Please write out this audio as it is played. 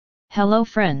Hello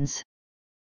friends.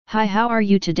 Hi, how are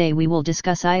you today? We will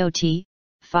discuss IoT,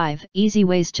 5 easy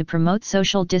ways to promote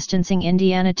social distancing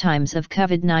Indiana times of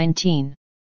COVID-19.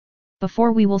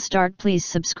 Before we will start, please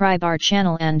subscribe our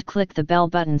channel and click the bell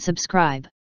button subscribe.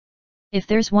 If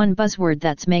there's one buzzword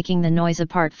that's making the noise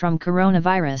apart from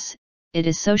coronavirus, it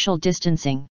is social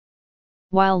distancing.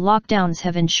 While lockdowns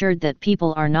have ensured that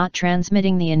people are not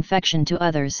transmitting the infection to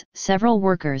others, several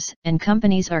workers and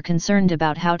companies are concerned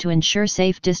about how to ensure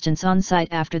safe distance on site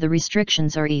after the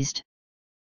restrictions are eased.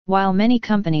 While many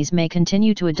companies may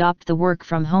continue to adopt the work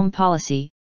from home policy,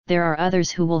 there are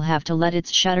others who will have to let its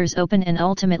shutters open and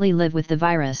ultimately live with the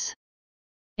virus.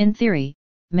 In theory,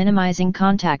 minimizing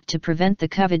contact to prevent the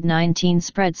COVID-19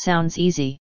 spread sounds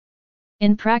easy.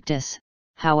 In practice,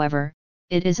 however,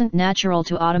 it isn't natural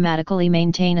to automatically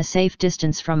maintain a safe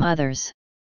distance from others.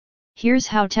 Here's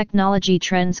how technology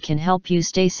trends can help you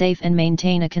stay safe and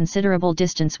maintain a considerable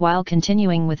distance while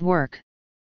continuing with work.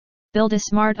 Build a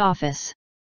smart office.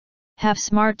 Have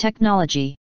smart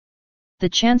technology. The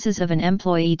chances of an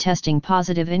employee testing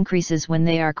positive increases when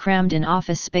they are crammed in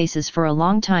office spaces for a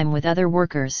long time with other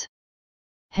workers.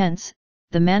 Hence,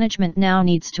 the management now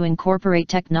needs to incorporate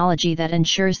technology that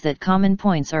ensures that common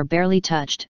points are barely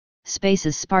touched,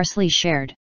 spaces sparsely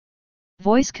shared.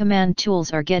 Voice command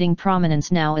tools are getting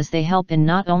prominence now as they help in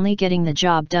not only getting the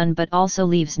job done but also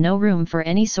leaves no room for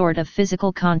any sort of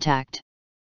physical contact.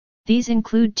 These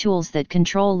include tools that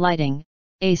control lighting,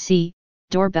 AC,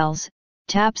 doorbells,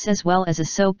 taps as well as a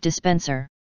soap dispenser.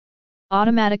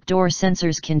 Automatic door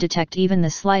sensors can detect even the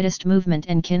slightest movement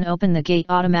and can open the gate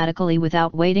automatically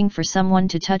without waiting for someone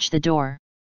to touch the door.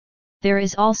 There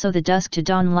is also the dusk to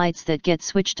dawn lights that get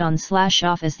switched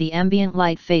on/off as the ambient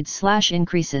light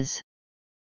fades/increases.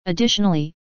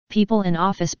 Additionally, people in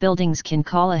office buildings can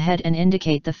call ahead and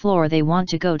indicate the floor they want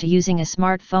to go to using a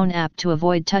smartphone app to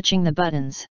avoid touching the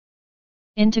buttons.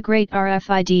 Integrate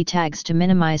RFID tags to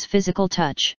minimize physical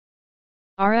touch.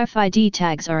 RFID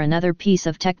tags are another piece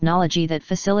of technology that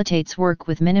facilitates work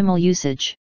with minimal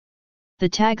usage. The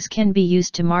tags can be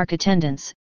used to mark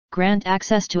attendance, grant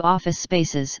access to office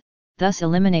spaces, thus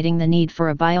eliminating the need for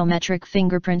a biometric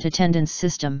fingerprint attendance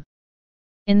system.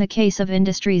 In the case of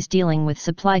industries dealing with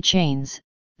supply chains,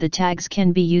 the tags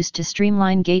can be used to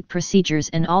streamline gate procedures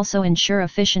and also ensure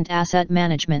efficient asset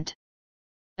management.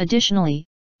 Additionally,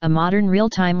 a modern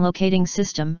real-time locating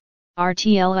system,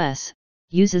 RTLS,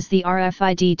 uses the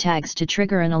RFID tags to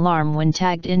trigger an alarm when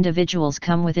tagged individuals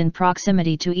come within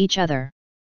proximity to each other.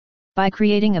 By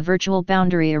creating a virtual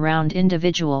boundary around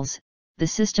individuals, the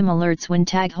system alerts when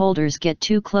tag holders get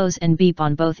too close and beep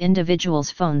on both individuals'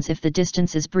 phones if the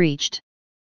distance is breached.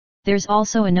 There's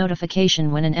also a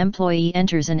notification when an employee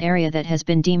enters an area that has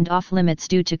been deemed off-limits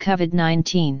due to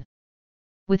COVID-19.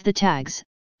 With the tags,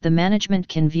 the management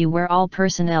can view where all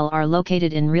personnel are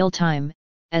located in real time,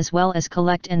 as well as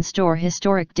collect and store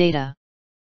historic data.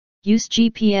 Use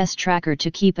GPS tracker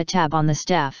to keep a tab on the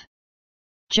staff.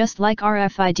 Just like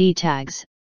RFID tags,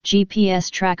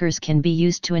 GPS trackers can be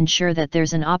used to ensure that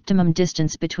there's an optimum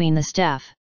distance between the staff.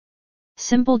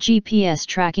 Simple GPS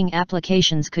tracking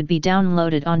applications could be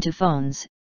downloaded onto phones,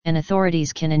 and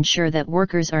authorities can ensure that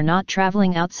workers are not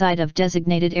traveling outside of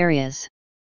designated areas.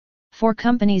 For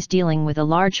companies dealing with a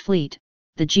large fleet,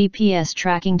 the GPS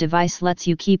tracking device lets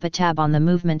you keep a tab on the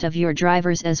movement of your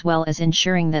drivers as well as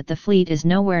ensuring that the fleet is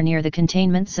nowhere near the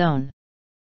containment zone.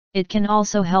 It can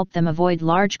also help them avoid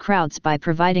large crowds by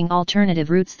providing alternative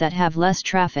routes that have less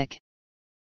traffic.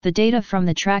 The data from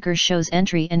the tracker shows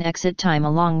entry and exit time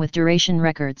along with duration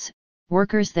records,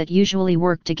 workers that usually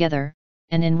work together,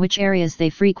 and in which areas they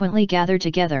frequently gather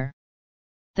together.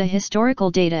 The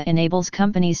historical data enables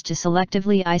companies to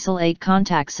selectively isolate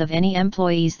contacts of any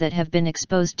employees that have been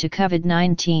exposed to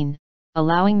COVID-19,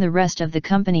 allowing the rest of the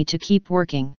company to keep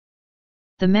working.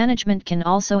 The management can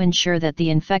also ensure that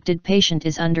the infected patient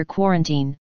is under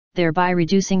quarantine, thereby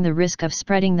reducing the risk of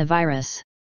spreading the virus.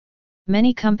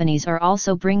 Many companies are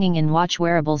also bringing in watch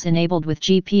wearables enabled with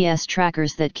GPS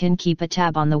trackers that can keep a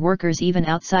tab on the workers even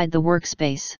outside the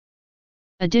workspace.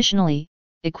 Additionally,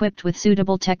 equipped with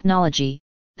suitable technology,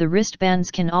 the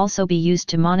wristbands can also be used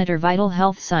to monitor vital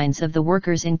health signs of the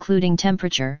workers including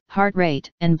temperature, heart rate,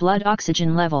 and blood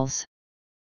oxygen levels.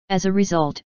 As a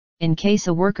result, in case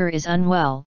a worker is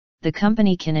unwell, the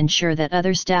company can ensure that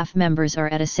other staff members are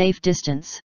at a safe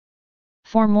distance.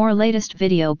 For more latest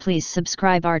video, please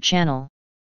subscribe our channel.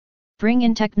 Bring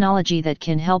in technology that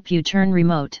can help you turn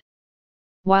remote.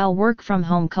 While work from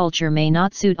home culture may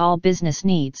not suit all business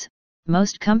needs,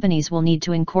 most companies will need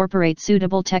to incorporate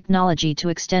suitable technology to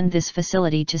extend this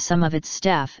facility to some of its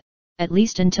staff, at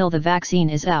least until the vaccine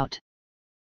is out.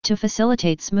 To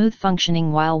facilitate smooth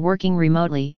functioning while working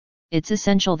remotely, it's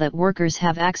essential that workers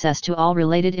have access to all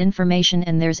related information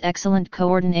and there's excellent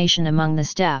coordination among the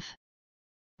staff.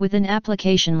 With an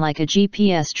application like a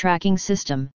GPS tracking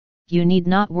system, you need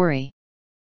not worry.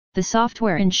 The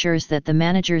software ensures that the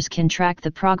managers can track the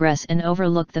progress and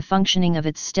overlook the functioning of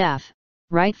its staff,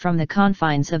 right from the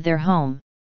confines of their home.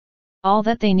 All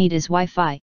that they need is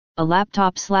Wi-Fi, a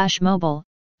laptop/mobile,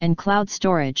 and cloud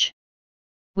storage.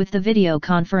 With the video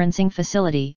conferencing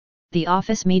facility, the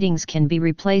office meetings can be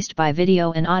replaced by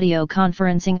video and audio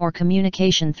conferencing or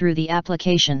communication through the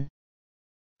application.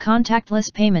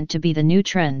 Contactless payment to be the new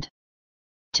trend.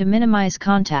 To minimize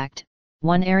contact,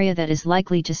 one area that is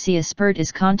likely to see a spurt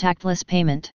is contactless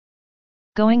payment.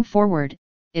 Going forward,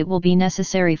 it will be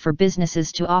necessary for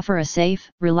businesses to offer a safe,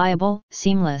 reliable,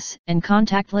 seamless, and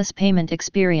contactless payment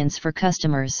experience for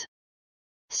customers.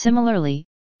 Similarly,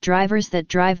 drivers that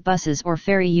drive buses or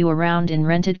ferry you around in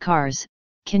rented cars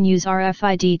can use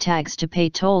RFID tags to pay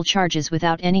toll charges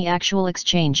without any actual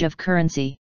exchange of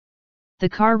currency. The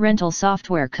car rental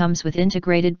software comes with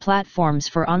integrated platforms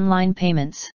for online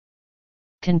payments.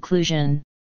 Conclusion.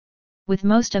 With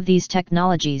most of these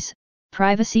technologies,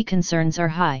 privacy concerns are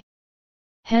high.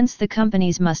 Hence the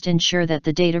companies must ensure that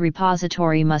the data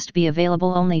repository must be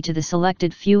available only to the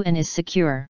selected few and is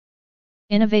secure.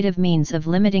 Innovative means of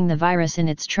limiting the virus in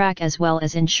its track as well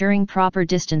as ensuring proper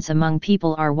distance among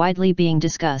people are widely being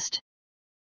discussed.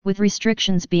 With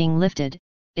restrictions being lifted,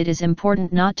 it is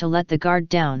important not to let the guard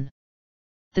down.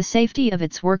 The safety of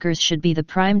its workers should be the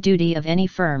prime duty of any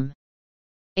firm.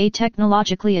 A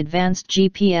technologically advanced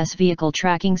GPS vehicle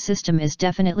tracking system is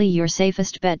definitely your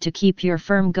safest bet to keep your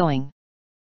firm going.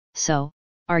 So,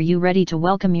 are you ready to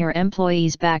welcome your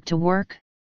employees back to work?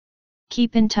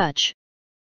 Keep in touch.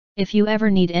 If you ever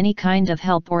need any kind of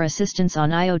help or assistance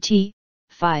on IoT,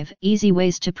 5 Easy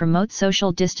Ways to Promote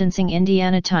Social Distancing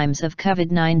Indiana Times of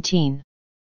COVID-19.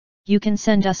 You can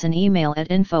send us an email at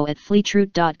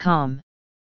info@fleetroot.com.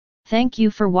 Thank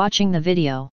you for watching the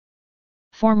video.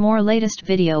 For more latest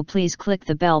video please click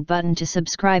the bell button to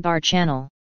subscribe our channel.